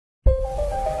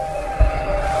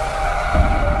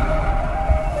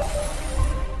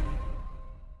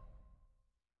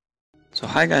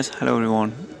Hi guys, hello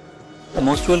everyone.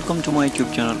 Most welcome to my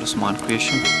YouTube channel Usman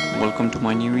Creation. Welcome to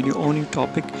my new video on new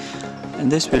topic. In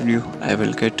this video, I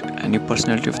will get a new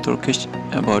personality of Turkish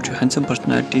about handsome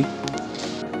personality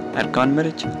Erkan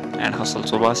Meriç and Hazal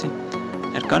Subaşi.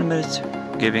 Erkan Meriç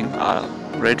giving a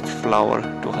red flower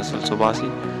to Hazal Subaşi.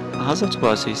 Hazal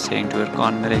Subaşi is saying to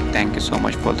Erkan Meriç, thank you so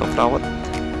much for the flower.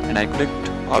 And I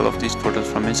collect all of these photos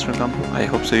from Instagram. I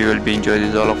hope so you will be enjoying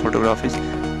these all of photographies.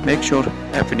 Make sure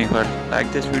if you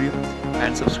like this video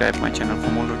and subscribe my channel for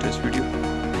more latest video.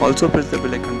 Also press the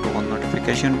bell icon to on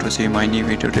notification to see my new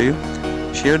video to you.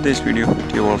 Share this video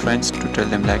to your friends to tell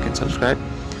them like and subscribe.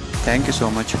 Thank you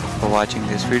so much for watching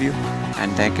this video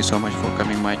and thank you so much for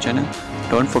coming my channel.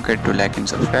 Don't forget to like and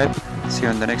subscribe. See you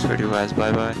on the next video guys.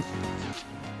 Bye bye.